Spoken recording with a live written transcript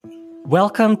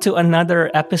Welcome to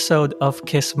another episode of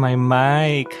Kiss My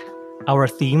Mic. Our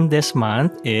theme this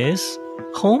month is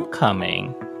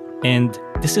homecoming. And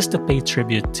this is to pay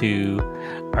tribute to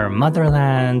our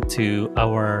motherland, to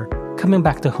our coming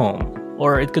back to home.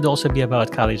 Or it could also be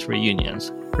about college reunions,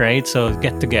 right? So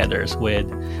get-togethers with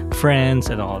friends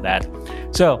and all that.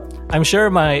 So I'm sure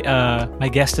my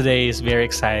guest today is very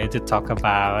excited to talk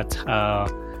about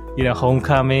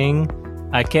homecoming.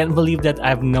 I can't believe that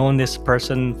I've known this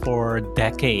person for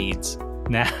decades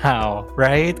now,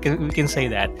 right? We can say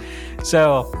that.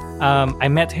 So I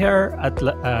met her at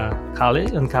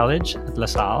college at La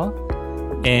Salle,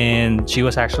 and she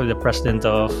was actually the president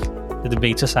of the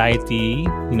debate society,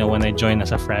 when I joined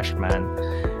as a freshman.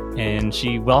 And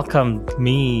she welcomed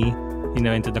me,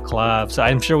 into the club. So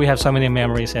I'm sure we have so many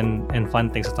memories and fun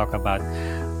things to talk about.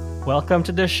 Welcome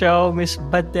to the show, Miss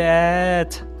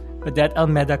Badette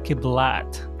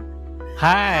Almeda-Quiblat.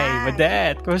 Hi,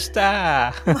 Badette.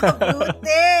 Kumusta?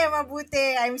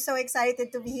 Mabuti. I'm so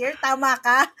excited to be here. Tama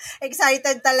ka.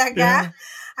 Excited talaga. Yeah.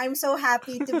 I'm so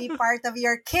happy to be part of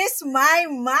your Kiss My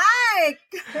Mic.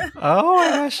 Oh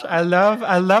my gosh, I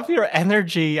love your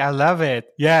energy. I love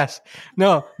it. Yes.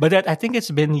 No, Badette, I think it's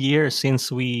been years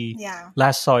since we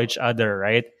last saw each other,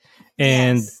 right?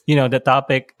 And the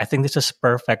topic, I think this is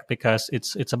perfect because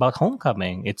it's about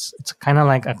homecoming. It's kind of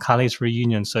like a college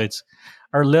reunion, so it's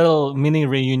our little mini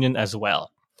reunion as well.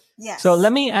 Yes. So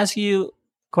let me ask you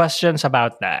questions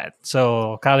about that.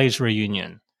 So college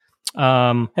reunion.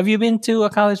 Have you been to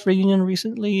a college reunion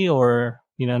recently, or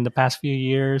in the past few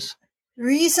years?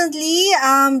 Recently,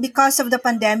 because of the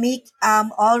pandemic,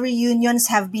 all reunions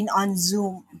have been on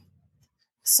Zoom.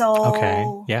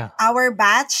 So our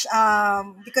batch,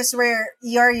 because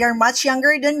you're much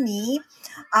younger than me,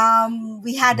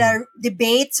 we had a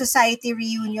debate society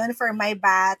reunion for my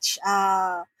batch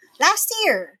last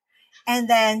year, and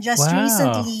then just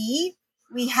recently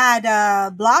we had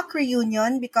a block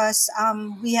reunion because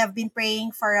we have been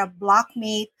praying for a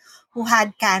blockmate who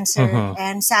had cancer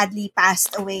and sadly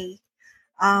passed away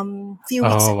few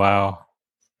weeks ago. Oh wow!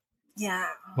 Yeah.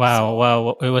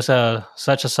 Wow! It was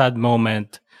such a sad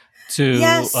moment to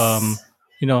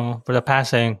for the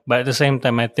passing, but at the same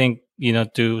time, I think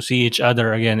to see each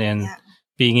other again and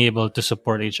being able to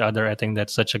support each other, I think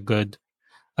that's such a good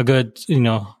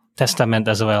testament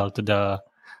as well to the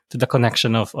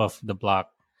connection of the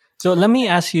block. So let me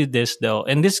ask you this though,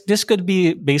 and this could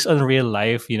be based on real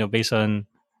life, based on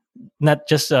not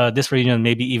just this reunion,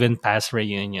 maybe even past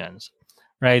reunions,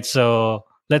 right? So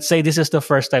let's say this is the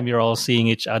first time you're all seeing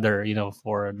each other,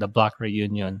 for the block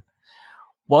reunion.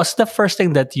 What's the first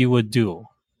thing that you would do?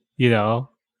 What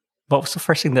was the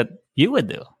first thing that you would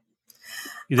do?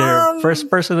 Either first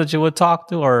person that you would talk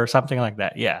to or something like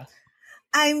that. Yeah.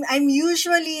 I'm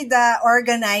usually the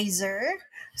organizer.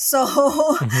 So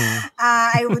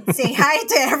I would say hi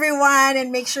to everyone and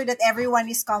make sure that everyone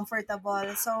is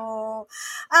comfortable. So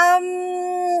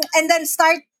and then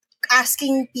start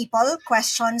asking people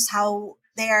questions, how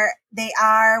they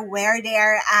are, where they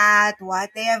are at, what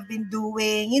they have been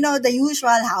doing, the usual,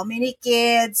 how many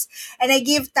kids, and I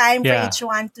give time for each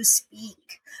one to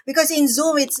speak. Because in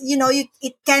Zoom, it's,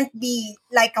 it can't be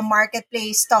like a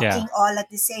marketplace talking all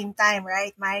at the same time,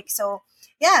 right, Mike? So,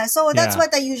 that's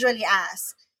what I usually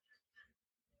ask.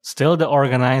 Still the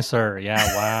organizer. Yeah,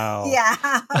 wow.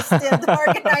 Still the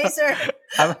organizer.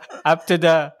 up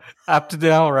to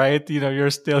now, right? You're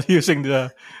still using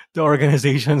the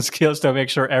organization skills to make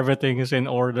sure everything is in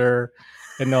order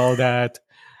and all that.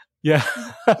 Yeah.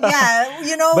 When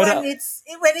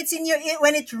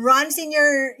it runs in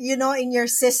your, in your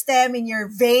system, in your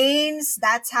veins,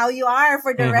 that's how you are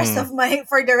for the rest of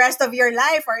your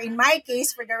life, or in my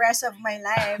case, for the rest of my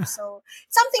life. So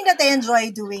something that I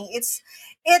enjoy doing.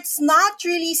 It's not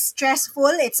really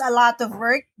stressful. It's a lot of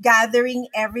work gathering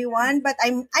everyone, but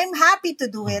I'm happy to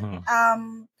do it.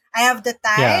 I have the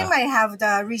time, I have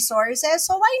the resources,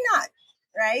 so why not?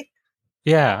 Right?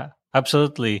 Yeah,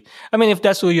 absolutely. I mean, if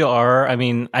that's who you are, I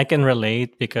mean, I can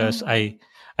relate because I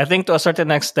think to a certain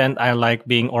extent, I like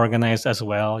being organized as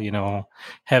well,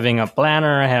 having a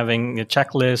planner, having a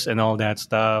checklist and all that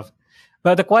stuff.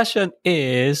 But the question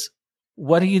is,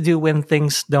 what do you do when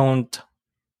things don't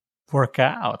work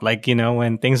out? Like,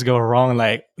 when things go wrong,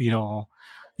 like,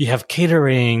 you have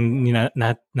catering,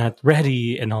 not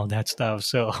ready and all that stuff.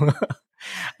 So,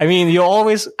 I mean, I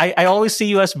always see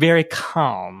you as very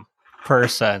calm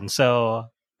person. So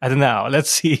I don't know.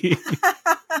 Let's see.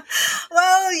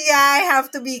 Well, I have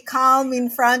to be calm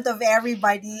in front of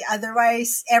everybody.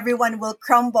 Otherwise, everyone will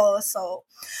crumble. So,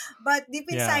 but deep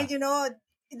inside,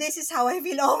 this is how I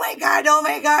feel. Oh my God, oh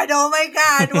my God, oh my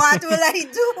God, what will I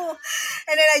do?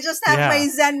 And then I just have my Yeah.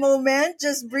 Zen moment,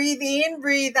 just breathe in,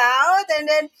 breathe out, and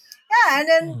then, yeah, and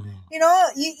then,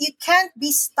 Mm. you can't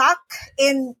be stuck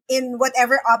in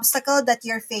whatever obstacle that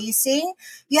you're facing.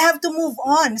 You have to move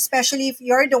on, especially if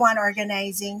you're the one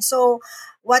organizing. So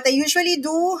what I usually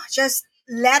do, just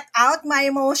let out my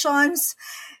emotions,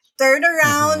 turn Mm-hmm.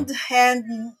 around,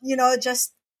 and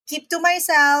just keep to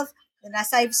myself. And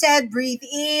as I've said, breathe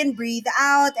in, breathe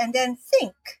out, and then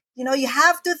think. You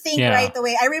have to think Yeah. right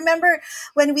away. I remember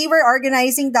when we were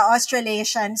organizing the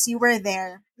Australations, you were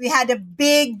there. We had a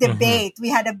big Mm-hmm. debate. We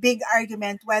had a big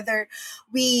argument whether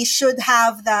we should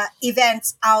have the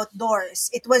events outdoors.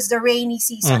 It was the rainy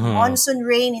season. Mm-hmm. Monsoon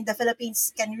rain in the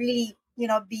Philippines can really,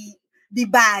 be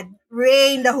bad.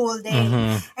 Rain the whole day.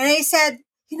 Mm-hmm. And I said,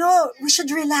 we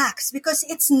should relax because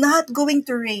it's not going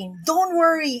to rain. Don't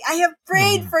worry. I have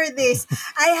prayed Mm-hmm. for this.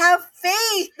 I have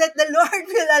faith that the Lord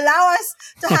will allow us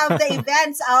to have the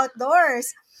events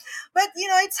outdoors. But,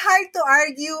 it's hard to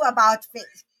argue about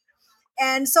faith.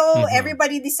 And so Mm-hmm.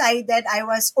 everybody decided I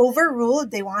was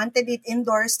overruled. They wanted it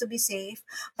indoors to be safe.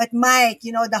 But Mike,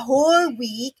 the whole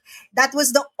week, that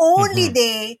was the only Mm-hmm.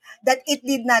 day that it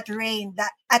did not rain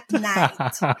that at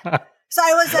night. So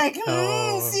I was like,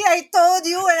 Oh. see, I told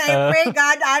you, and I Uh, pray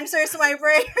God answers my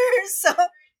prayers. So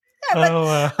yeah, but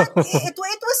oh but wow. it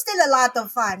was still a lot of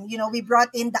fun. We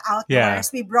brought in the Yeah.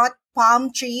 outdoors. We brought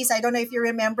palm trees. I don't know if you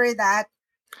remember that.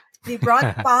 We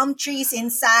brought palm trees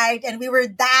inside, and we were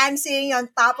dancing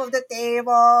on top of the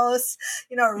tables.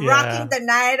 Rocking Yeah. the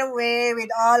night away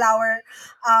with all our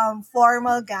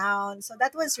formal gowns. So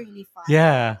that was really fun.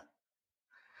 Yeah.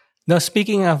 Now,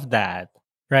 speaking of that,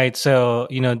 right? So,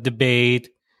 debate,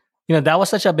 that was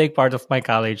such a big part of my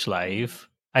college life.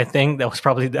 I think that was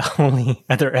probably the only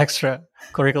other extra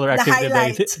curricular The activity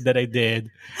highlight. that I did.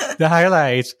 The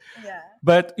highlights. Yeah.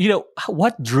 But,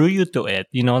 what drew you to it,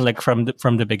 like from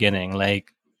the beginning?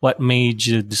 Like, what made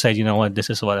you decide, what, this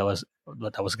is what I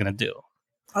was going to do?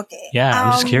 Okay. Yeah,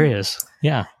 I'm just curious.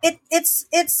 Yeah. It's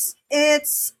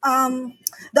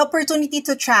the opportunity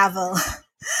to travel.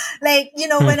 Like,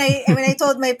 when I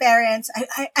told my parents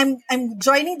I'm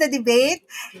joining the debate,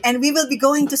 and we will be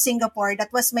going to Singapore. That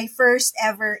was my first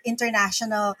ever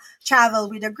international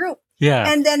travel with a group. Yeah.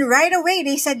 And then right away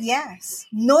they said yes.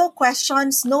 No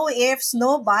questions, no ifs,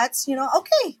 no buts.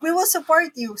 Okay, we will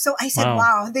support you. So I said, Wow.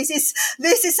 wow, this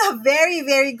is a very,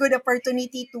 very good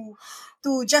opportunity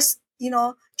to just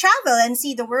travel and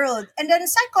see the world. And then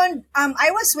second, I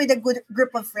was with a good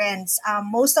group of friends.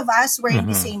 Most of us were in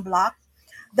the Mm-hmm. same block.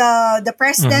 The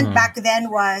president Mm-hmm. back then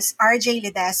was RJ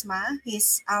Ledesma.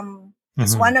 He's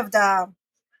Mm-hmm. one of the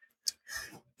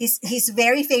he's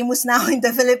very famous now in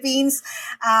the Philippines.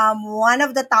 One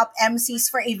of the top MCs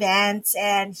for events,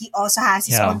 and he also has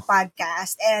his Yeah. own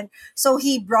podcast. And so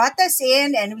he brought us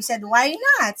in, and we said, why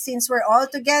not? Since we're all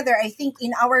together, I think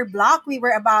in our block we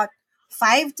were about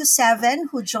 5 to 7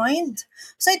 who joined.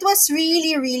 So it was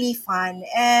really, really fun.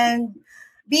 And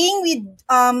being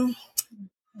with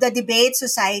the debate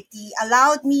society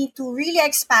allowed me to really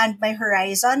expand my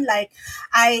horizon. Like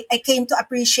I came to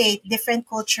appreciate different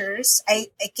cultures. I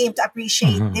came to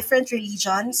appreciate Mm-hmm. different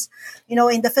religions.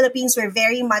 In the Philippines, we're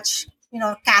very much,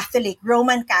 Catholic,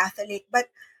 Roman Catholic. But,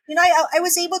 I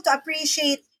was able to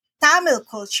appreciate Tamil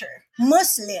culture,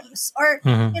 Muslims, or,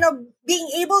 Mm-hmm. being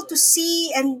able to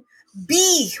see and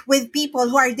be with people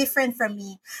who are different from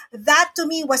me. That to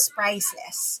me was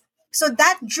priceless. So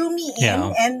that drew me in,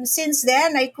 Yeah. and since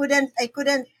then I couldn't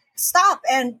stop.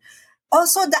 And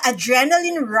also the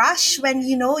adrenaline rush when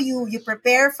you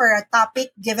prepare for a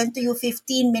topic given to you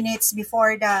 15 minutes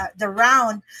before the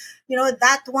round.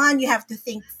 That one, you have to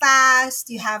think fast.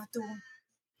 You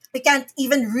can't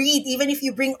even read. Even if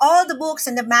you bring all the books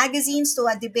and the magazines to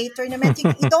a debate tournament,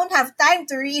 you don't have time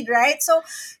to read, right? So,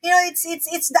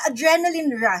 it's the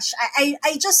adrenaline rush.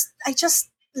 I just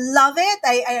love it.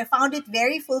 I found it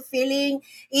very fulfilling.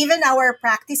 Even our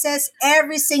practices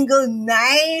every single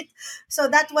night. So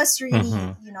that was really,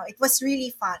 Mm-hmm. it was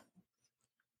really fun.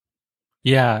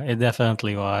 Yeah, it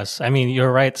definitely was. I mean,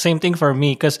 you're right. Same thing for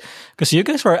me, because you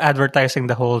guys were advertising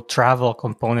the whole travel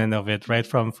component of it right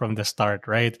from the start,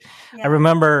 right? I Yeah.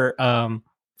 remember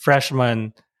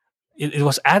freshman. It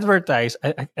was advertised.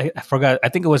 I forgot. I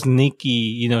think it was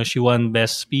Nikki. She won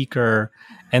best speaker,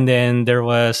 and then there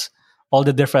was all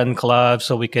the different clubs,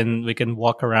 so we can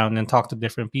walk around and talk to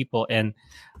different people. And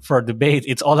for debate,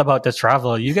 it's all about the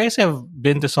travel. You guys have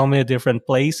been to so many different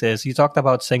places. You talked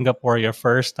about Singapore your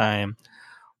first time.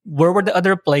 Where were the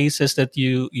other places that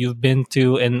you've been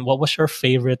to, and what was your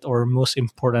favorite or most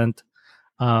important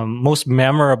most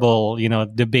memorable,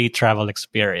 debate travel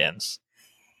experience?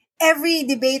 Every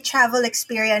debate travel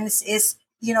experience is,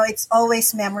 it's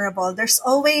always memorable. There's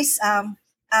always a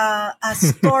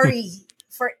story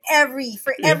for every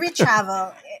Yeah.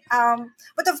 travel.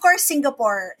 But of course,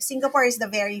 Singapore is the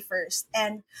very first.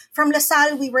 And from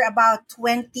LaSalle, we were about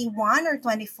 21 or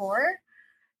 24.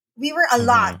 We were a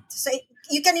lot. Hmm. So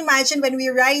you can imagine when we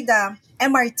ride the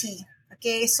MRT.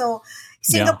 Okay, so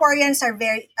Yeah. Singaporeans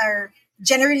are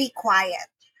generally quiet,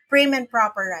 prim and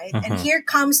proper, right? And Hmm. here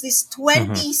comes this Hmm.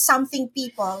 20 something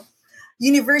people,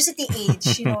 university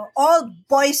age, all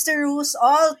boisterous,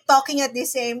 all talking at the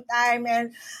same time,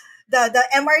 and the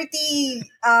MRT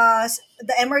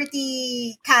the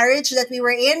MRT carriage that we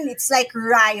were in, it's like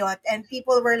riot, and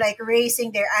people were like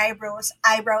raising their eyebrows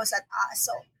at us.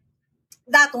 So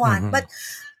that one. Hmm. But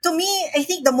to me, I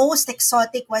think the most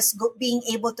exotic was being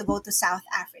able to go to South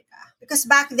Africa, because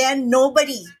back then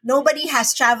nobody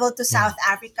has traveled to Yeah. South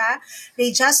Africa.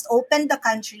 They just opened the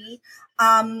country.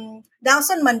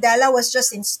 Nelson Mandela was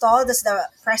just installed as the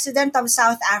president of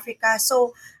South Africa,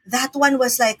 so that one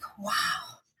was like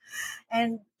wow.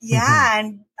 And Hmm. yeah,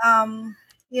 and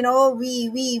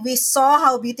we saw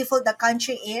how beautiful the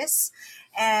country is,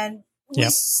 and we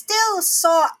Yep. still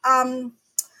saw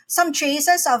some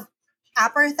traces of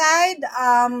apartheid.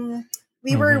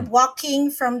 We were Hmm.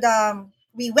 walking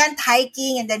we went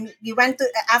hiking, and then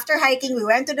after hiking, we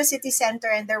went to the city center,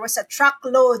 and there was a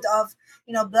truckload of,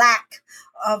 black,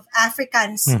 of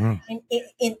Africans Hmm.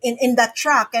 in that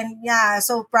truck. And yeah,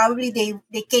 so probably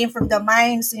they came from the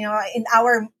mines, in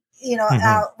our,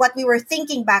 Hmm. what we were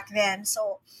thinking back then.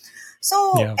 So,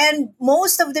 Yeah. and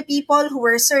most of the people who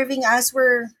were serving us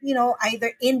were,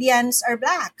 either Indians or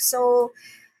black. So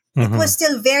it was Hmm.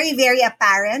 still very, very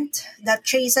apparent, the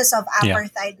traces of Yeah.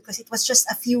 apartheid, because it was just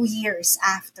a few years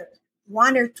after,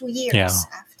 1 or 2 years Yeah.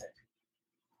 after.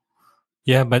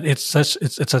 Yeah, but it's such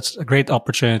a great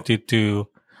opportunity to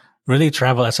really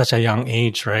travel at such a young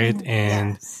age, right?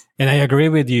 Yes. And I agree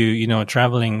with you.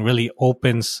 Traveling really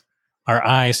opens our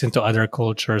eyes into other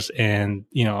cultures, and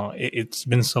it's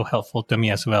been so helpful to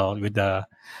me as well with the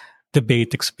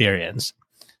debate experience.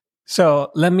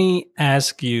 So let me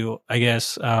ask you, I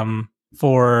guess,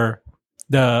 for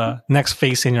the next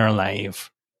phase in your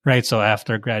life, right? So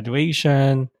after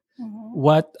graduation, Hmm.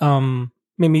 what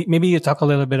maybe you talk a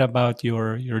little bit about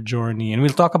your journey, and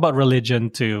we'll talk about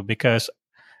religion too, because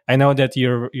I know that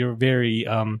you're very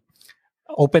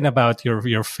open about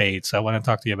your faith. So I want to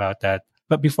talk to you about that.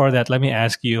 But before that, let me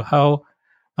ask you, how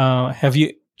have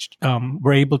you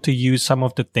were able to use some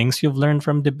of the things you've learned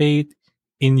from debate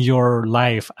in your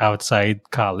life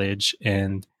outside college,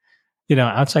 and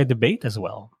outside debate as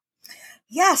well?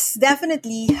 Yes,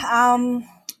 definitely.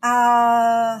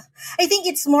 I think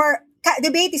it's more,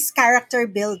 debate is character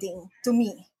building to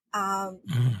me. Mm.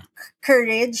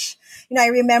 Courage. I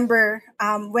remember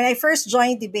when I first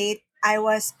joined debate, I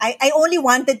only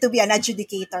wanted to be an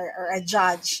adjudicator or a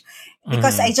judge,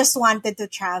 because I Mhm. just wanted to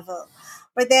travel.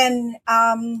 But then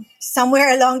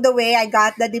somewhere along the way, I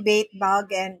got the debate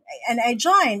bug, and I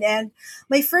joined. And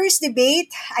my first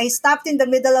debate, I stopped in the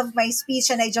middle of my speech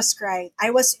and I just cried.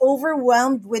 I was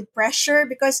overwhelmed with pressure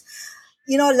because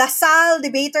LaSalle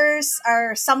debaters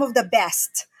are some of the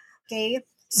best. Okay. Mhm.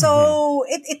 So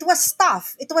it was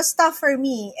tough. It was tough for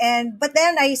me. But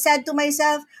then I said to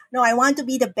myself, no, I want to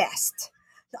be the best.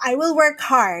 So I will work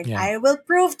hard. Yeah. I will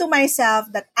prove to myself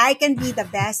that I can be the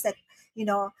best you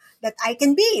know, that I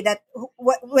can be,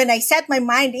 when I set my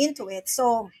mind into it.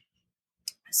 So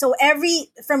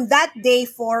every from that day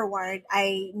forward,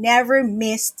 I never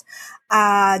missed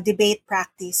debate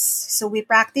practice. So we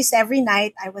practiced every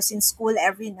night. I was in school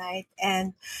every night,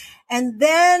 and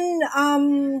then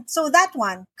so that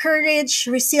one, courage,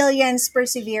 resilience,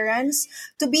 perseverance,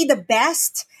 to be the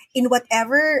best in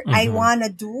whatever I Mhm. wanna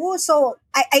do. So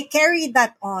I carried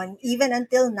that on even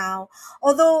until now.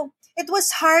 Although it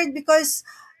was hard because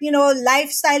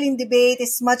lifestyle in debate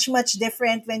is much, much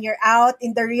different when you're out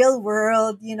in the real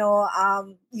world. You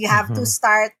have to Mhm.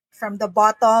 start from the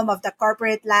bottom of the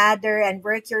corporate ladder and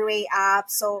work your way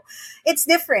up. So it's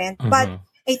different. But Mhm.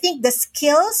 I think the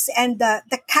skills and the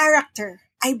character,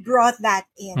 I brought that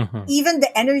in. Mhm. Even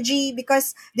the energy,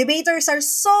 because debaters are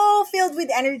so filled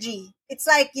with energy. It's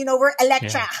like, we're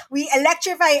Yeah. we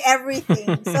electrify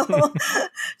everything. So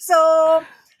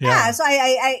yeah, Yeah. so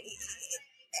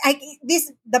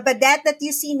the Badette that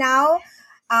you see now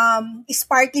is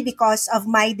partly because of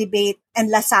my debate and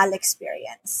LaSalle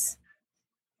experience.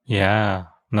 Yeah.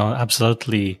 No,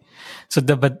 absolutely. So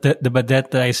the Badette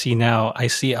that I see now, I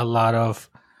see a lot of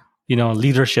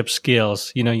leadership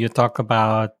skills. You talk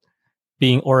about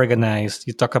being organized.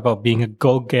 You talk about being a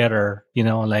go-getter.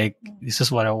 Like, this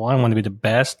is what I want to be the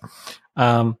best,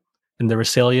 um, and the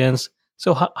resilience.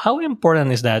 So how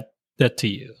important is that to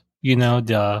you?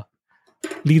 The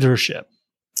leadership,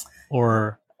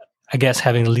 or I guess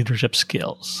having leadership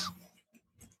skills.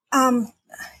 Um,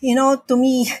 to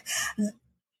me,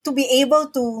 to be able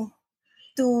to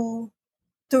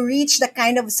to reach the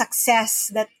kind of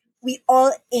success that we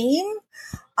all aim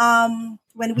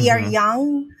when we are Mm-hmm.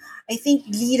 young, I think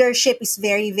leadership is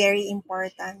very, very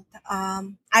important.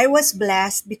 I was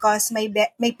blessed because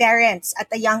my parents at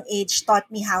a young age taught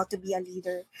me how to be a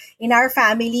leader. In our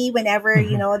family, whenever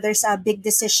Mm-hmm. there's a big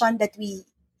decision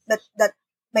that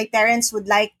my parents would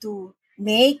like to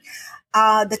make,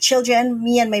 the children,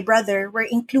 me and my brother, were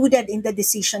included in the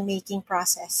decision making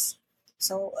process.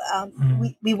 So Mm-hmm.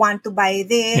 we want to buy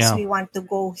this, Yeah. we want to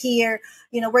go here.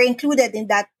 We're included in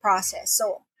that process.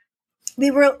 So we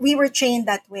were trained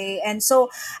that way, and so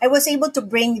I was able to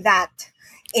bring that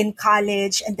in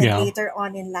college and then Yeah. later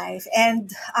on in life.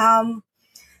 And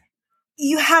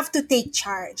you have to take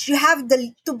charge. You have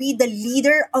to be the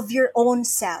leader of your own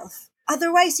self.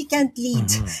 Otherwise, you can't lead.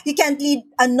 Mm-hmm. You can't lead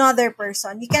another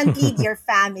person. You can't lead your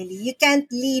family. You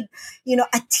can't lead,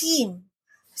 a team.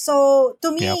 So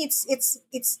to me, Yep.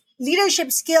 it's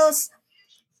leadership skills.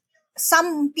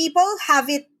 Some people have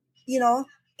it,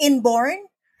 inborn,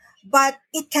 but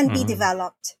it can be Mm-hmm.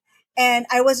 developed. And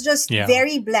I was just Yeah.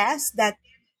 very blessed that,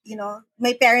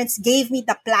 my parents gave me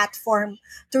the platform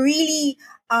to really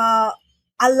uh,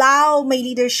 allow my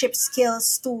leadership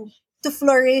skills to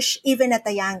flourish even at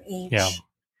a young Yeah. age.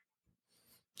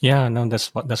 Yeah, no,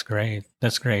 that's great.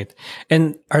 That's great.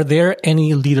 And are there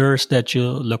any leaders that you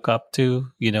look up to?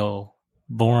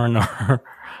 Born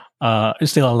or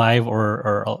still alive,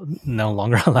 or no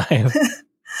longer alive?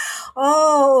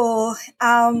 Oh,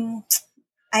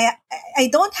 I I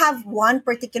don't have one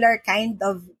particular kind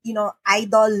of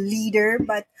idol leader,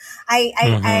 but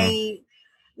Mm-hmm. I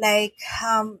like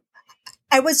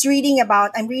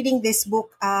I'm reading this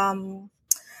book,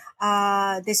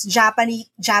 this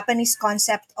Japanese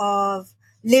concept of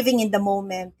living in the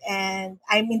moment, and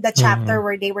I'm in the chapter Mm-hmm.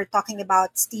 where they were talking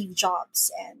about Steve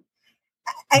Jobs, and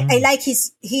I like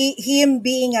him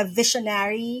being a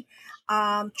visionary,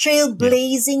 Yeah.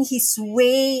 trailblazing his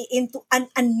way into an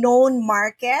unknown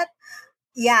market.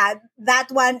 Yeah, that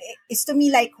one is to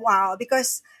me like wow,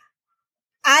 because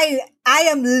I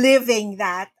am living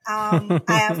that. I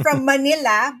am from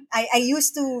Manila. I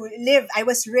used to live. I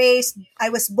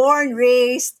was born,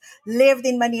 raised, lived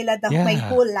in Manila my Yeah.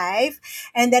 whole life.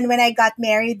 And then when I got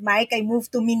married, Mike, I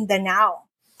moved to Mindanao,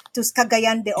 to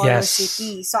Cagayan de Oro Yes.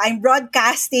 City. So I'm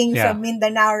broadcasting Yeah. from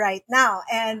Mindanao right now.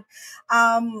 And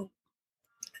um,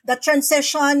 the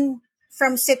transition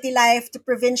from city life to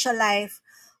provincial life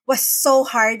was so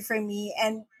hard for me.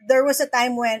 And there was a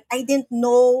time when I didn't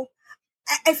know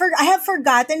I have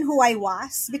forgotten who I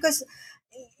was because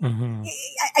Mm-hmm.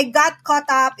 I got caught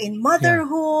up in Yeah.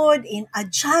 motherhood, in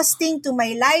adjusting to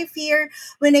my life here.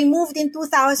 When I moved in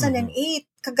Mm-hmm. 2008,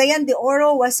 Cagayan de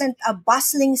Oro wasn't a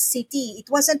bustling city. It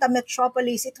wasn't a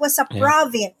metropolis. It was a Yeah.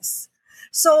 province.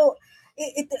 So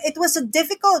it was a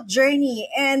difficult journey.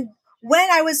 And when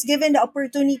I was given the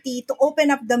opportunity to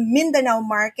open up the Mindanao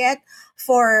market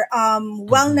for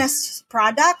Mm-hmm. wellness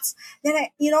products, then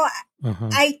Mm-hmm.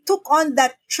 I took on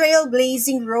that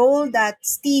trailblazing role that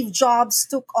Steve Jobs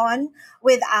took on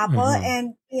with Apple, Mm-hmm.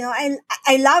 and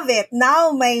I love it.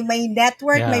 Now my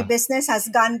network, my Yeah. business has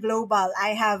gone global. I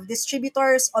have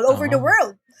distributors all over the Oh.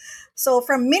 world. So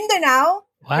from Mindanao,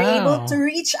 we're able to Wow.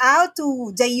 reach out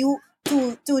to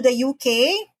the UK,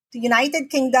 to United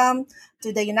Kingdom,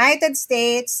 to the United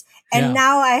States, and Yeah.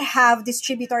 now I have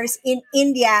distributors in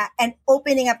India and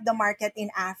opening up the market in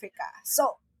Africa.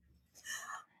 So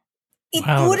it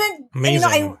Wow. wouldn't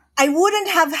Amazing. I wouldn't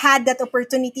have had that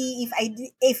opportunity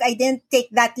if I didn't take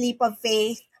that leap of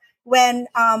faith when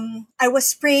I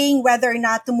was praying whether or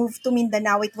not to move to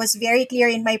Mindanao. It was very clear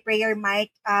in my prayer,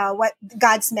 Mike, what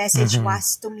God's message Mm-hmm.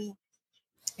 was to me.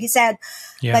 He said,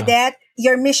 Yeah. Badette,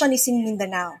 your mission is in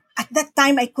Mindanao. At that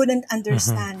time, I couldn't Mm-hmm.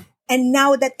 understand. And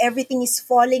now that everything is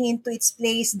falling into its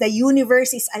place, the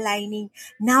universe is aligning.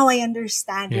 Now I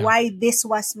understand Yeah. why this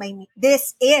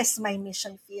is my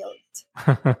mission field.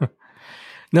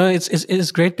 No,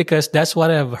 it's great because that's what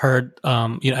I've heard.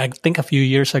 I think a few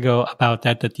years ago about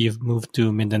that you've moved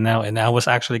to Mindanao, and I was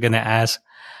actually going to ask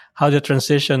how the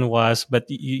transition was, but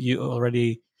you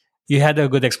had a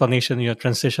good explanation. You're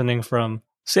transitioning from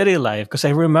city life because I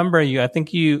remember you. I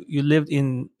think you lived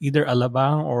in either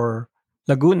Alabang or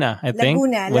Laguna. I think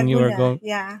Laguna, when you were Laguna, going.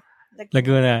 yeah,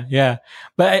 Laguna, yeah.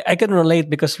 But I can relate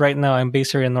because right now I'm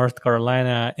based here in North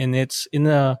Carolina, and it's in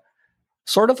a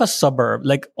sort of a suburb,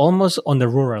 like almost on the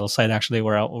rural side, actually,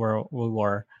 where we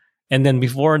were. And then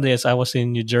before this, I was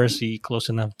in New Jersey, close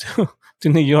enough to to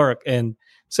New York, and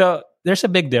so there's a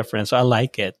big difference. So I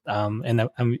like it, and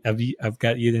I've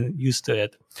got used to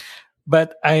it.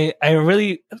 But I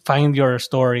really find your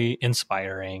story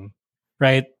inspiring,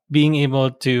 right? Being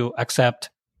able to accept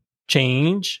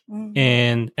change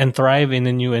Mhm. and thrive in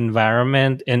a new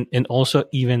environment, and also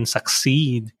even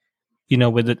succeed,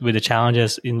 with the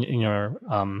challenges in your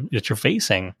that you're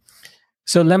facing.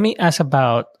 So let me ask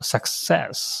about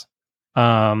success.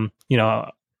 um you know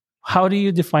how do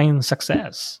you define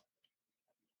success?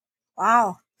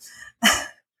 Wow.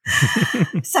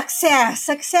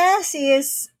 Success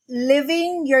is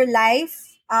living your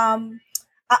life, Mhm,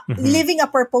 living a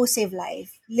purposive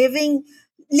life, living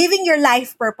your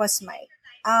life purpose, Mike.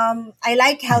 I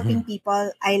like helping mhm,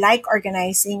 people. I like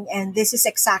organizing, and this is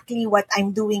exactly what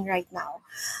I'm doing right now.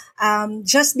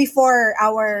 Just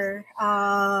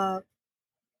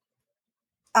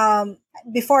um,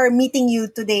 before meeting you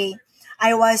today,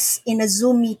 I was in a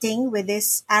Zoom meeting with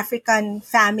this African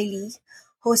family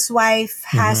whose wife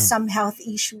has mhm, some health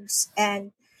issues,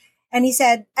 and he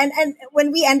said, and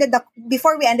when we ended the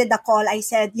before we ended the call, I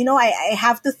said, I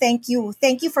have to thank you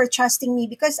for trusting me,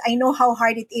 because I know how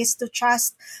hard it is to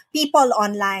trust people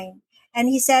online. And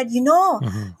he said,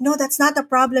 mhm, no, that's not a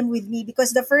problem with me,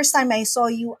 because the first time I saw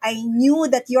you, I knew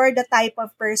that you're the type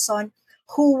of person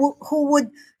who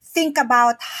would think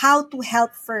about how to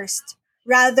help first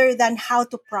rather than how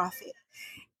to profit.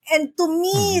 And to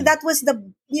me, mhm, that was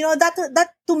that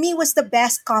to me was the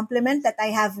best compliment that I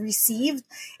have received.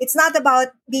 It's not about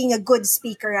being a good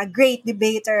speaker, a great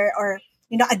debater, or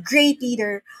a great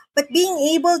leader, but being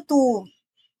able to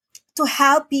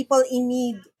help people in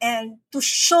need, and to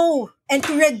show and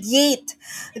to radiate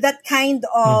that kind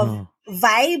of mhm.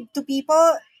 vibe to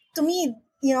people. To me,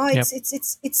 Yep.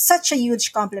 it's such a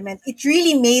huge compliment. It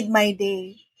really made my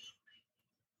day.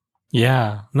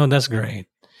 Yeah, no, that's great.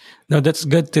 No, that's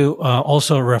good to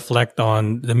also reflect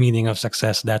on the meaning of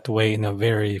success that way, in a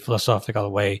very philosophical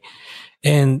way.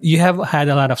 And you have had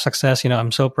a lot of success.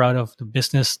 I'm so proud of the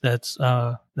business that's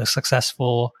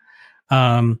successful.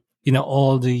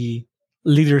 All the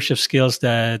leadership skills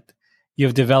that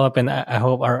you've developed, and I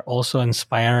hope are also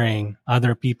inspiring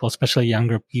other people, especially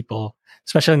younger people,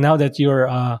 especially now that you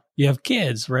have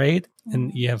kids, right?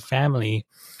 And Mhm. you have family.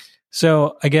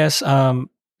 So I guess,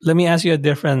 let me ask you a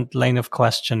different line of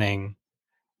questioning,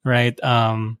 right?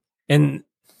 And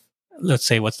let's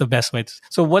say, what's the best way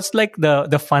so what's like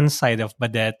the fun side of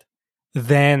Badette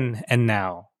then and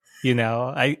now?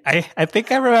 I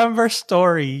think I remember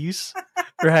stories,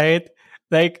 right?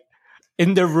 Like,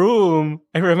 in the room,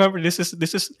 I remember, this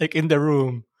is like in the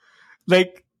room,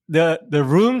 like the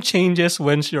room changes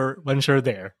once you're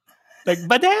there, like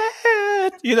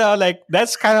Badette, like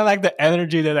that's kind of like the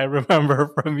energy that I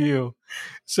remember from you.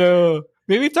 So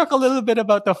maybe talk a little bit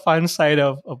about the fun side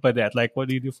of Badette. Like, what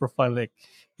do you do for fun? Like,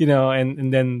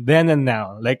 and then and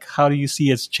now, like, how do you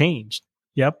see it's changed?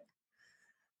 Yep.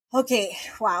 Okay,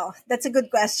 wow, that's a good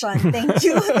question. Thank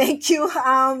you, thank you.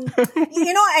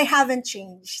 I haven't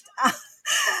changed.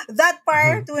 That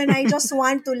part Mhm. when I just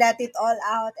want to let it all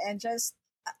out and just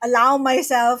allow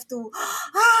myself to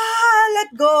let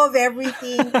go of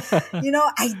everything.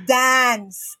 I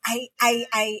dance. I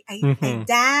Mhm.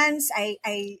 dance.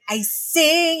 I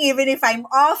sing even if I'm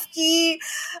off key.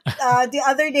 The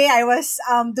other day I was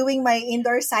doing my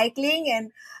indoor cycling,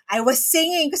 and I was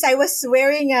singing because I was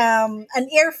wearing an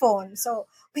earphone. So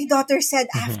my daughter said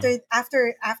Mhm.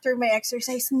 after my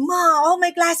exercise, "Ma, all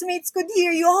my classmates could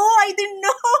hear you." Oh, I didn't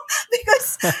know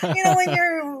because when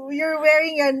you're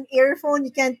wearing an earphone,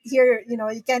 you can't hear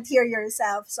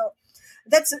yourself. So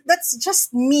that's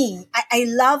just me. I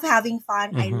love having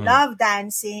fun. I Mhm. love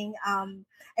dancing.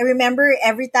 I remember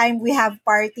every time we have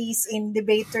parties in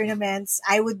debate tournaments,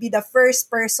 I would be the first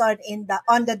person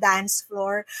on the dance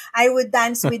floor. I would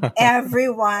dance with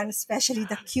everyone, especially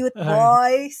the cute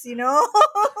Ay. boys.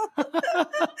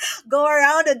 Go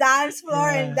around the dance floor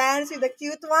and Yeah. dance with the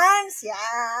cute ones.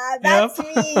 Yeah, Yep. that's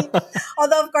me.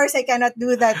 Although of course I cannot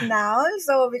do that now,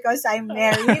 so because I'm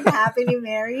married, happily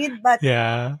married, but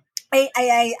Yeah.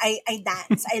 I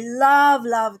dance. I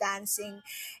love dancing.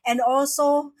 And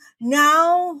also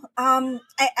now,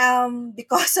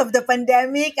 because of the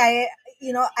pandemic, I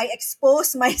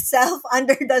expose myself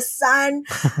under the sun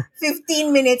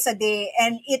 15 minutes a day,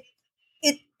 and it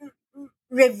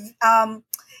rev- um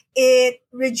it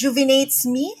rejuvenates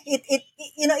me.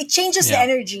 It changes the Yeah.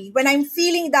 energy when I'm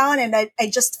feeling down, and I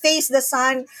just face the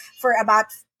sun for about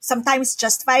sometimes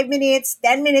just 5 minutes,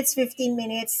 10 minutes, 15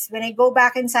 minutes. When I go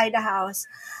back inside the house,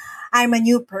 I'm a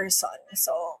new person.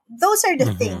 So those are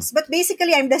the Hmm. things. But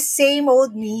basically, I'm the same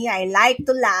old me. I like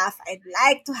to laugh. I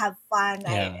like to have fun.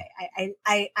 Yeah.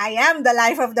 I am the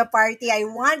life of the party. I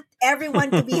want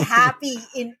everyone to be happy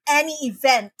in any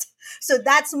event. So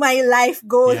that's my life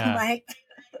goal, Yeah. Mike.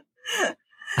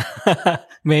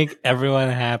 Make everyone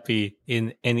happy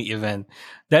in any event.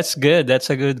 That's good. That's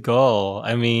a good goal.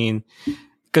 I mean,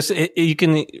 because you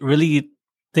can really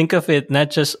think of it not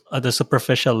just at the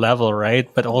superficial level, right?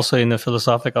 But Yeah. also in a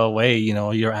philosophical way.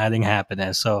 You're adding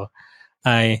happiness. So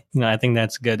I think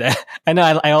that's good. I know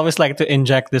I always like to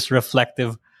inject this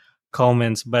reflective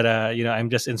comments, but I'm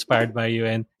just inspired by you,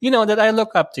 and that I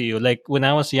look up to you. Like when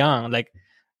I was young, like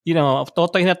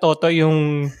totoy na totoy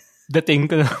yung dating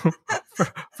ko ng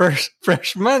first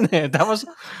freshman. Tapos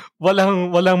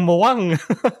walang muwang.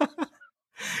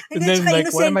 And Hindi, then tsaka like,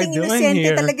 what am I inosenteng doing inosente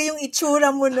here? talaga yung itsura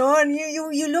mo noon.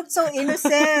 You looked so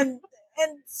innocent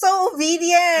and so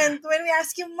obedient. When we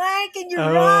ask you, Mike, can you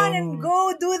run and Oh,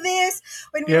 go do this?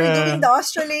 When we were doing yeah. the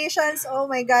Australations, oh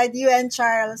my God, you and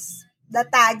Charles, the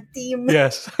tag team.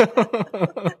 Yes.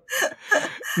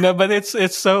 No, but it's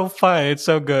so fun. It's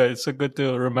so good. It's so good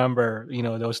to remember,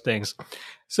 those things.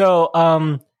 So,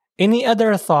 any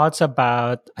other thoughts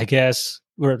about? I guess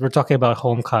we're talking about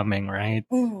homecoming, right?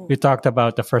 Mm. We talked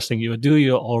about the first thing you would do.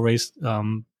 You always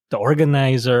the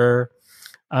organizer.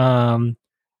 Um,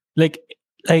 like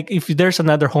if there's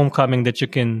another homecoming that you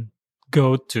can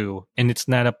go to, and it's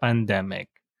not a pandemic,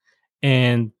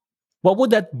 and what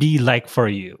would that be like for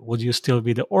you? Would you still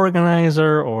be the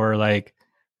organizer, or like,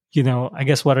 I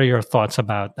guess, what are your thoughts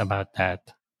about that?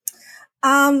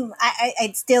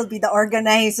 I'd still be the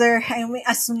organizer. I mean,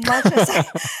 as much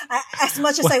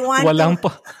as I want to, Walang po.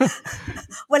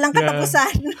 walang Yeah.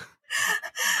 katapusan.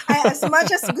 As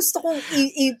much as gusto kong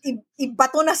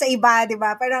ibato na sa iba, di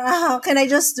ba? Parang, can I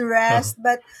just Oh. rest?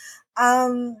 But,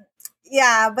 um,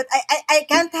 yeah, but I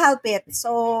can't help it.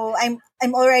 So I'm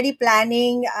already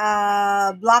planning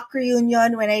a block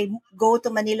reunion when I go to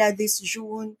Manila this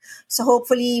June. So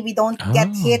hopefully we don't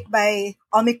get Oh. hit by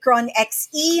Omicron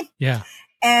XE, Yeah.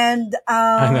 and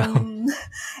I know.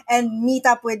 and meet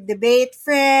up with debate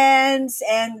friends,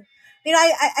 and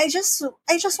I just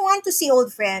want to see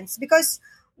old friends, because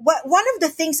one of the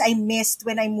things I missed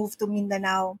when I moved to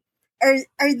Mindanao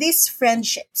are these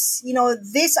friendships.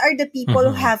 These are the people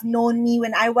who Hmm. have known me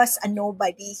when I was a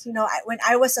nobody. When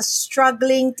I was a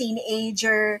struggling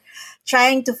teenager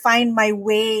trying to find my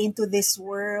way into this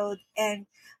world, and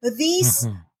these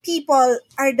Hmm. people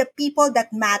are the people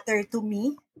that matter to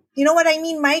me. You know what I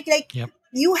mean, Mike? Like, Yep.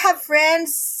 you have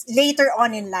friends later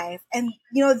on in life, and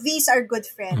these are good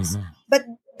friends. Hmm. But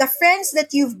the friends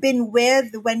that you've been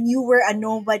with when you were a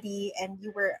nobody and you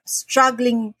were a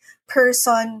struggling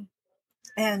person,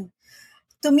 and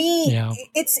to me, Yeah.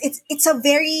 it's a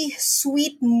very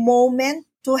sweet moment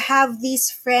to have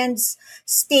these friends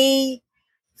stay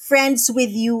friends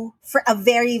with you for a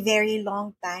very, very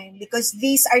long time, because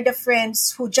these are the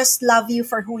friends who just love you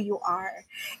for who you are.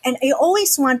 And I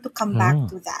always want to come back Oh.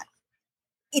 to that.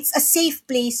 It's a safe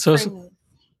place So for me.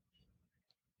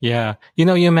 yeah,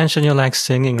 you mentioned you like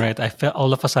singing, right? I felt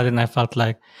all of a sudden I felt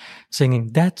like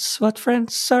singing. That's what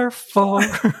friends are for.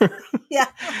 Yeah,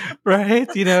 Right,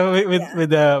 with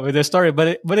yeah, with the story,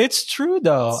 but it's true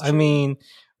though. it's I true. mean,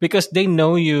 because they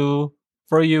know you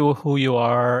for you who you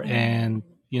are, and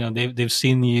Mm, they've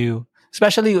seen you,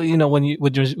 especially when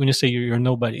you say you're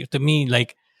nobody. To me,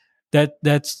 like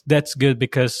that's good,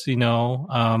 because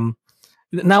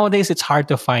nowadays it's hard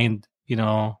to find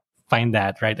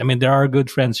that, right? I mean, there are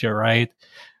good friends, you're right,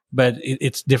 but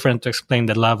it's different to explain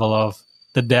the level of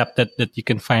the depth that you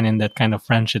can find in that kind of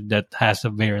friendship that has a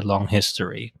very long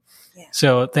history. yeah.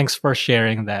 So thanks for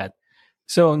sharing that.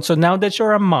 So now that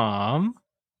you're a mom,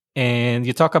 and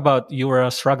you talk about you were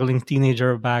a struggling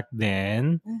teenager back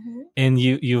then, Mm-hmm. and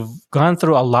you've gone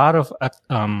through a lot of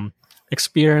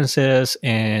experiences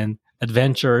and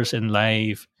adventures in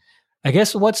life. I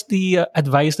guess, what's the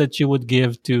advice that you would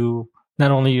give to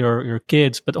not only your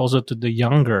kids, but also to the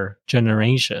younger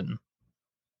generation?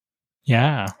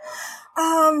 Yeah.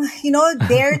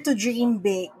 Dare to dream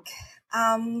big.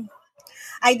 Um,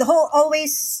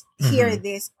 always hear Hmm.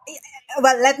 this.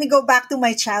 Well, let me go back to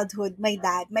my childhood. My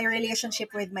dad, my relationship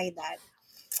with my dad.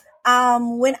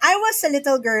 When I was a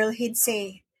little girl, he'd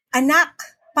say, "Anak,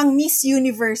 pang Miss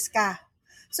Universe ka."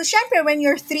 So, syempre, when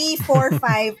you're 3, 4,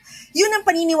 5, yun ang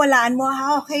paniniwalaan mo,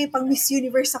 okay, pang Miss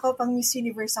Universe ako, pang Miss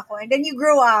Universe ako. And then you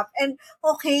grow up, and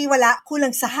okay, wala,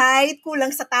 kulang sa height,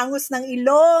 kulang sa tangos ng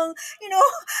ilong, you know,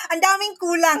 ang daming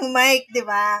kulang, Mike, di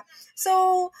ba?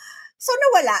 So, So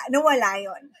nawala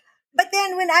yon. But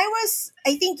then when I was,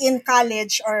 I think in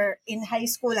college or in high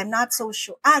school, I'm not so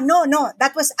sure. No,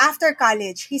 that was after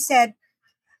college. He said,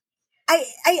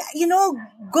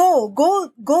 go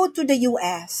to the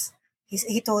US.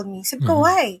 He told me, said ko, Mhm.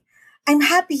 why? I'm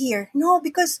happy here. No,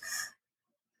 because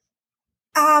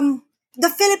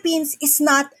the Philippines is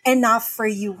not enough for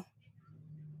you.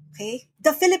 Okay?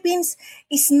 The Philippines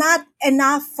is not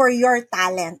enough for your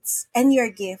talents and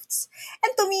your gifts.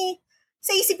 And to me,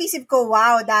 sa isip-isip ko,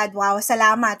 wow, dad, wow,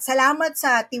 salamat. Salamat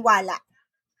sa tiwala.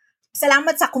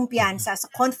 Salamat sa Mhm. kumpiyansa, sa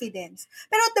confidence.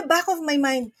 Pero at the back of my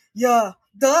mind, yeah,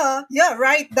 duh, yeah,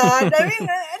 right, dad. I mean,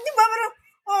 di ba, parang,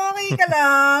 okay ka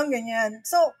lang, ganyan.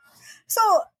 So,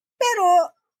 pero,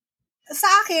 sa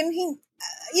akin,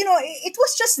 it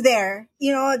was just there.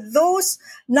 Those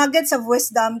nuggets of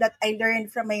wisdom that I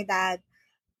learned from my dad,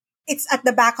 it's at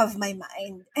the back of my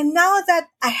mind. And now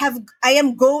that I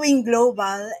am going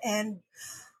global, and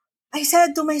I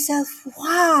said to myself,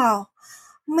 wow,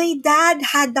 my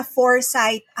dad had the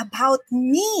foresight about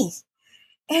me.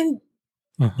 And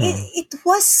Mhm. it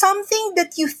was something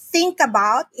that you think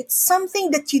about. It's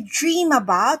something that you dream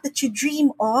about, that you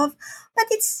dream of.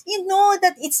 But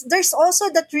that there's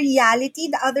also that reality,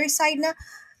 the other side na,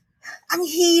 ang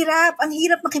hirap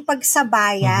Mhm.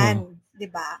 makipagsabayan,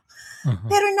 di ba? Mhm.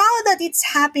 Pero now that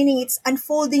it's happening, it's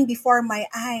unfolding before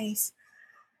my eyes,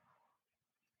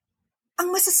 ang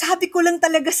masasabi ko lang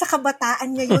talaga sa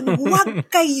kabataan ngayon, huwag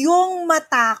kayong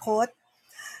matakot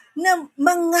na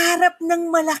mangarap ng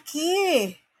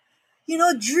malaki.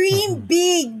 Dream Mhm.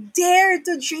 big, dare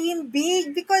to dream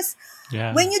big, because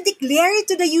when Yeah. you declare it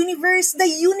to the universe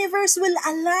will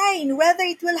align, whether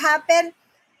it will happen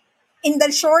in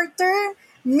the short term,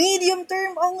 medium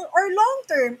term, or long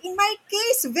term. In my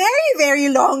case, very, very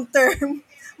long term.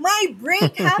 My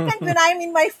break happened when I'm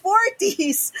in my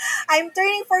 40s. I'm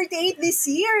turning 48 this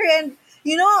year, and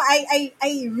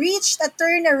I reached a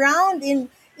turnaround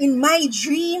in my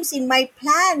dreams, in my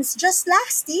plans just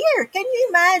last year. Can you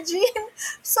imagine?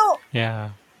 So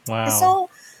Yeah. Wow. so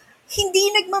hindi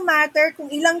nagmamatter kung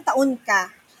ilang taon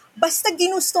ka. Basta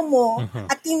ginusto mo Mhm.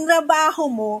 at tinrabaho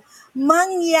mo,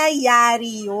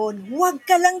 mangyayari yun. Huwag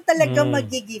ka lang talaga Mm.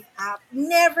 mag-give up.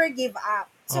 Never give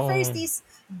up. So first Oh. is,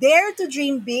 dare to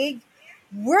dream big.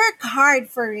 Work hard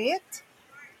for it.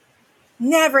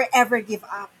 Never ever give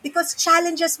up. Because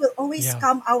challenges will always Yeah.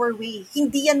 come our way.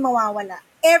 Hindi yan mawawala.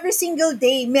 Every single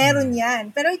day, meron Mm. yan.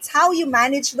 Pero it's how you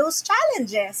manage those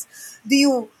challenges. Do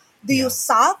you do you Yeah.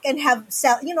 sulk and have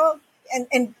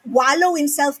and wallow in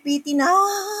self-pity na,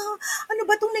 ano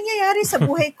ba itong nangyayari sa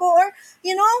buhay ko? Or,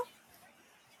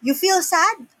 you feel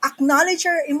sad, acknowledge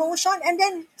your emotion, and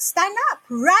then stand up,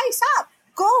 rise up,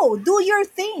 go, do your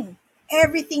thing.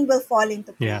 Everything will fall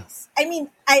into Yeah. place. I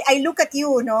mean, I look at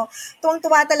you, no?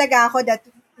 Tuwang-tuwa talaga ako that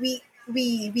we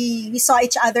saw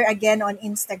each other again on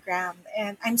Instagram.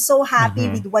 And I'm so happy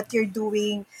Mhm. with what you're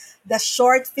doing. The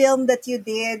short film that you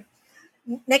did.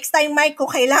 Next time, Mike,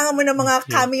 kung kailangan mo ng Thank mga you.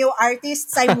 cameo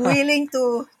artists, I'm willing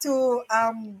to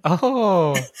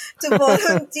Oh. to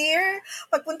volunteer.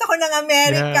 Pagpunta ko ng Yeah.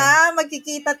 Amerika,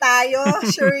 magkikita tayo.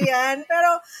 Sure yan.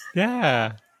 Pero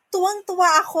Yeah.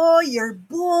 tuwang-tuwa ako, your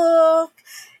book.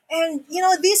 And,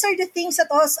 these are the things that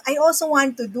I also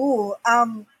want to do.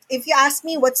 If you ask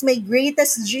me what's my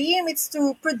greatest dream, it's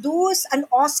to produce an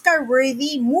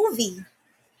Oscar-worthy movie.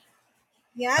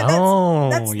 Yeah, that's Oh,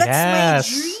 that's that's my yes.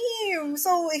 dream.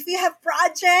 So if you have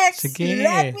projects, let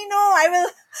Sige. me know.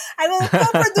 I will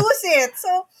co-produce it.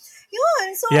 So,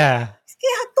 yun. So, Yeah.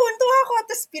 kaya tuwan-tuwa ako.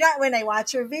 Tapos, when I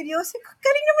watch your videos,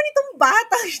 galing naman itong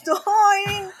batang ito. I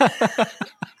mean,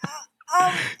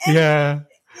 and Yeah.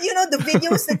 the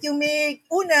videos that you make,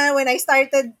 when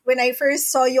I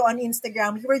first saw you on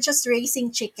Instagram, you were just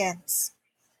raising chickens.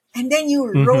 And then you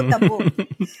wrote a book.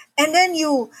 Mhm. And then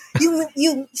you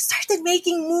started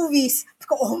making movies.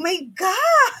 Oh my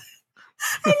God!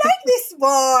 I like this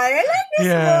boy. I like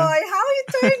this Yeah. boy. How he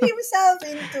turned himself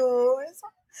into. So,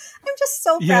 I'm just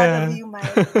so proud of Yeah. you,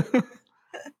 Mike.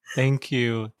 Thank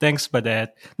you. Thanks,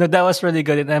 Badette. No, that was really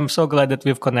good. And I'm so glad that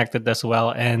we've connected as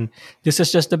well. And this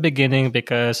is just the beginning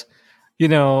because,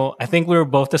 I think we were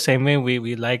both the same way.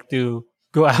 We like to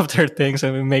go after things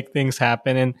and we make things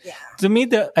happen. And Yeah. to me,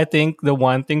 I think the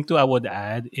one thing too I would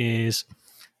add is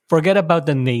forget about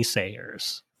the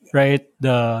naysayers, right?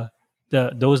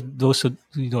 Those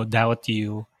who doubt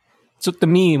you. So to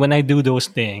me, when I do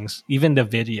those things, even the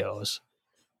videos,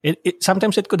 it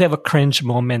sometimes it could have a cringe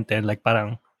moment and like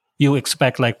parang you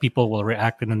expect like people will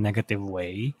react in a negative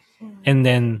way. Mm. And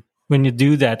then when you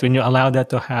do that, when you allow that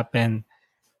to happen,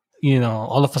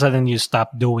 all of a sudden you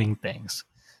stop doing things.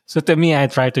 So to me, I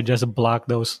try to just block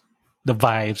those the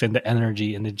vibes and the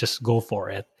energy, and then just go for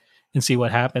it and see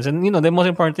what happens. And the most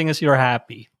important thing is you're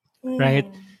happy, right?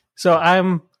 Mm. So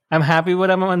I'm happy with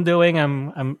what I'm doing.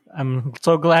 I'm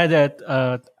so glad that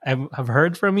I've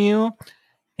heard from you,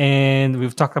 and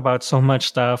we've talked about so much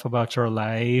stuff about your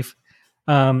life.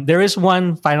 There is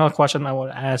one final question I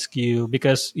will ask you,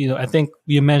 because I think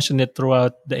you mentioned it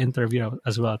throughout the interview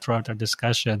as well, throughout our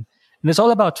discussion, and it's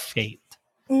all about faith,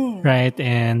 Mm. right?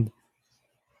 And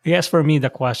yes, for me, the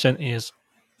question is,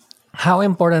 how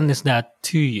important is that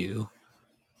to you?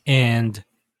 And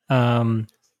um,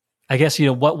 I guess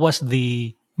what was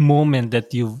the moment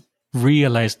that you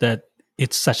realized that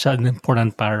it's such an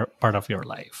important part of your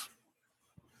life?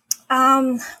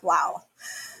 Wow.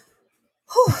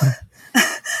 Whew.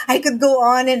 I could go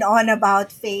on and on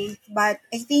about faith, but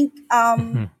I think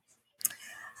Mhm,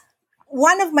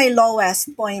 one of my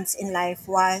lowest points in life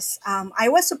was I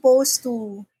was supposed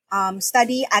to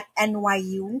study at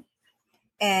NYU,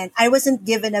 and I wasn't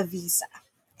given a visa,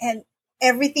 and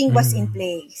everything was in mm,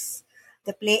 place.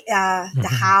 The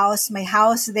mhm, house, my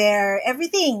house there,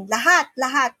 everything,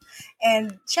 lahat.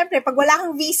 And syempre, pag wala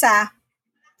kang visa,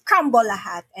 crumble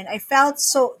lahat. And I felt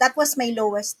so, that was my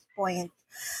lowest point.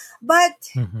 But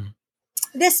mhm,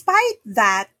 despite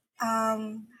that,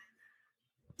 um,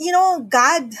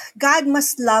 God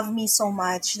must love me so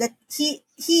much that he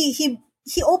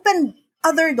opened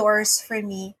other doors for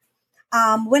me.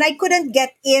 When I couldn't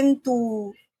get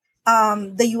into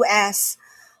the US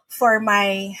for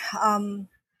my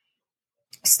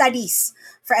studies,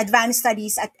 for advanced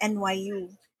studies at NYU,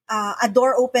 a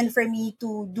door opened for me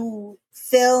to do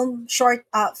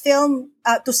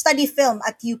to study film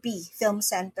at UP Film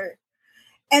Center.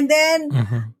 And then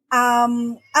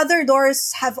mhm, other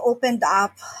doors have opened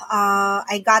up.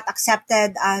 I got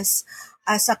accepted as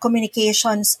a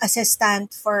communications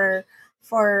assistant for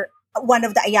one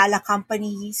of the Ayala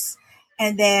companies,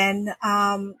 and then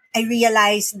I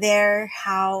realized there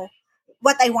how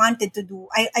what I wanted to do.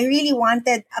 I really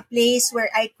wanted a place where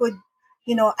I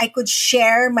could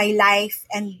share my life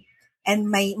and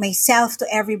myself to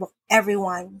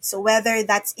everyone. So whether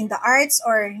that's in the arts,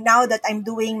 or now that I'm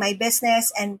doing my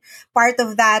business, and part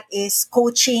of that is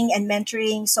coaching and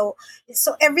mentoring. So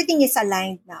everything is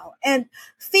aligned now. And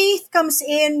faith comes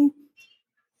in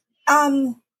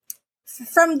um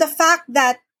from the fact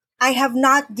that I have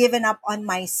not given up on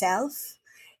myself,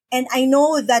 and I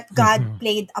know that God mhm,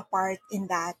 played a part in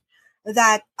that.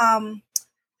 That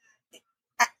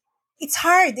it's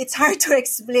hard to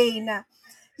explain.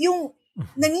 Yung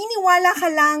naniniwala ka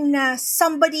lang na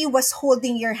somebody was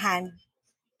holding your hand,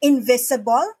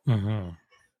 invisible, mhm.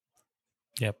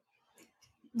 Yep.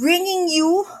 bringing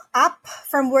you up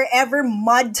from wherever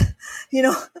mud, you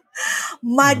know,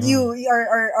 mud Mhm, you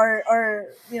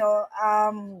or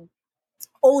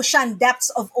ocean, depths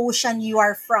of ocean you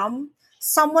are from.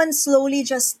 Someone slowly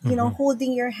just mhm,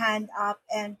 holding your hand up,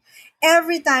 and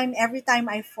every time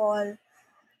I fall,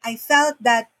 I felt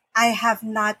that I have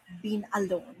not been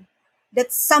alone. That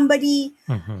somebody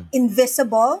mhm,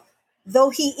 invisible,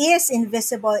 though he is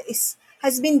invisible, is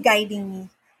has been guiding me.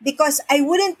 Because I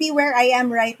wouldn't be where I am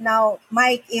right now,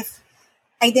 Mike, if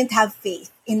I didn't have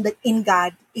faith in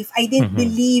God, if I didn't mhm,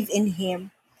 believe in him.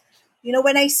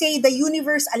 When I say the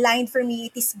universe aligned for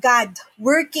me, it is God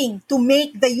working to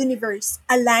make the universe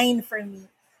align for me.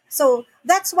 So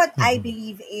that's what I mhm,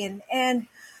 believe in. And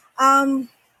um,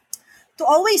 to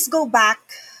always go back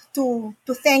to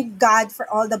thank God for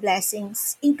all the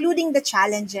blessings, including the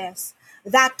challenges.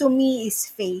 That to me is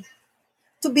faith.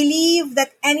 To believe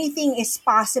that anything is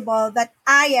possible, that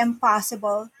I am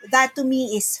possible, that to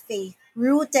me is faith,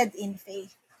 rooted in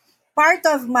faith. Part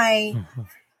of my mhm,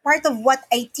 part of what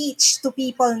I teach to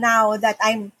people now that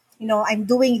I'm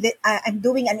doing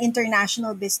an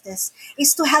international business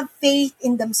is to have faith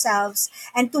in themselves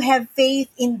and to have faith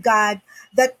in God,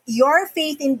 that your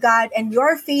faith in God and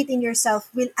your faith in yourself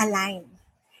will align.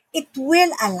 It will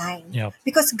align yep.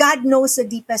 because God knows the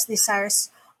deepest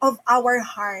desires of our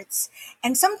hearts.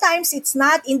 And sometimes it's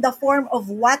not in the form of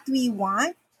what we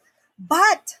want,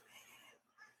 but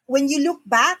when you look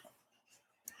back,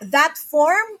 that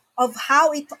form of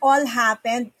how it all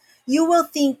happened, you will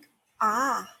think,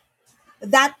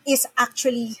 that is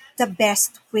actually the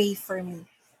best way for me.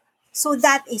 So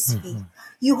that is faith. Mhm,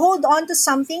 You hold on to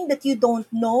something that you don't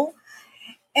know,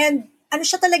 and ano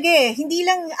siya talaga hindi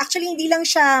lang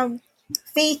siya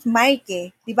faith, Mike eh.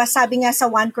 'Di ba sabi nga sa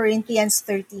 1 Corinthians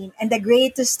 13, and the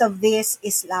greatest of this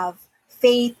is love.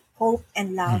 Faith, hope,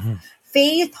 and love. mhm,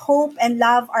 Faith, hope, and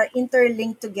love are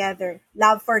interlinked together.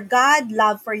 Love for God,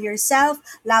 love for yourself,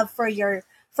 love for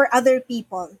other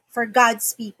people, for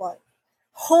God's people.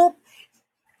 Hope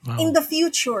in wow. the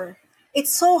future.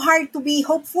 It's so hard to be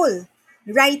hopeful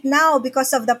right now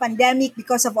because of the pandemic,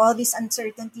 because of all these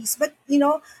uncertainties. But,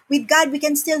 with God, we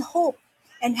can still hope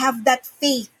and have that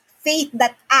faith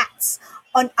that acts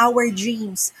on our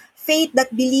dreams, faith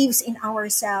that believes in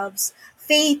ourselves,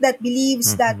 faith that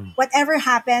believes that Hmm. whatever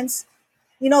happens,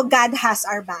 God has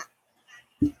our back.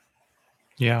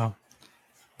 Yeah,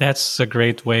 that's a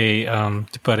great way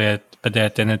to put it,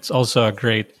 Badette, and it's also a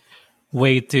great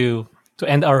way to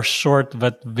end our short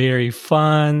but very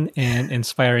fun and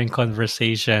inspiring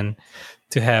conversation.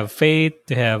 To have faith,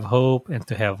 to have hope, and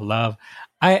to have love.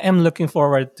 I am looking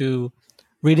forward to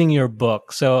reading your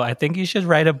book, so I think you should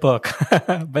write a book,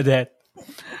 Badette.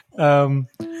 Um,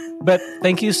 but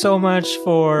thank you so much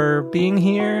for being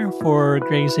here, for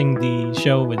gracing the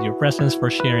show with your presence,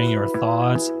 for sharing your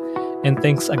thoughts. And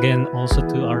thanks again also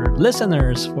to our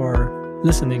listeners for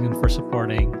listening and for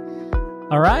supporting.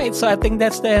 All right, so I think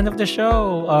that's the end of the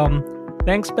show.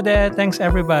 Thanks, Badette. Thanks,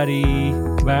 everybody.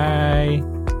 Bye.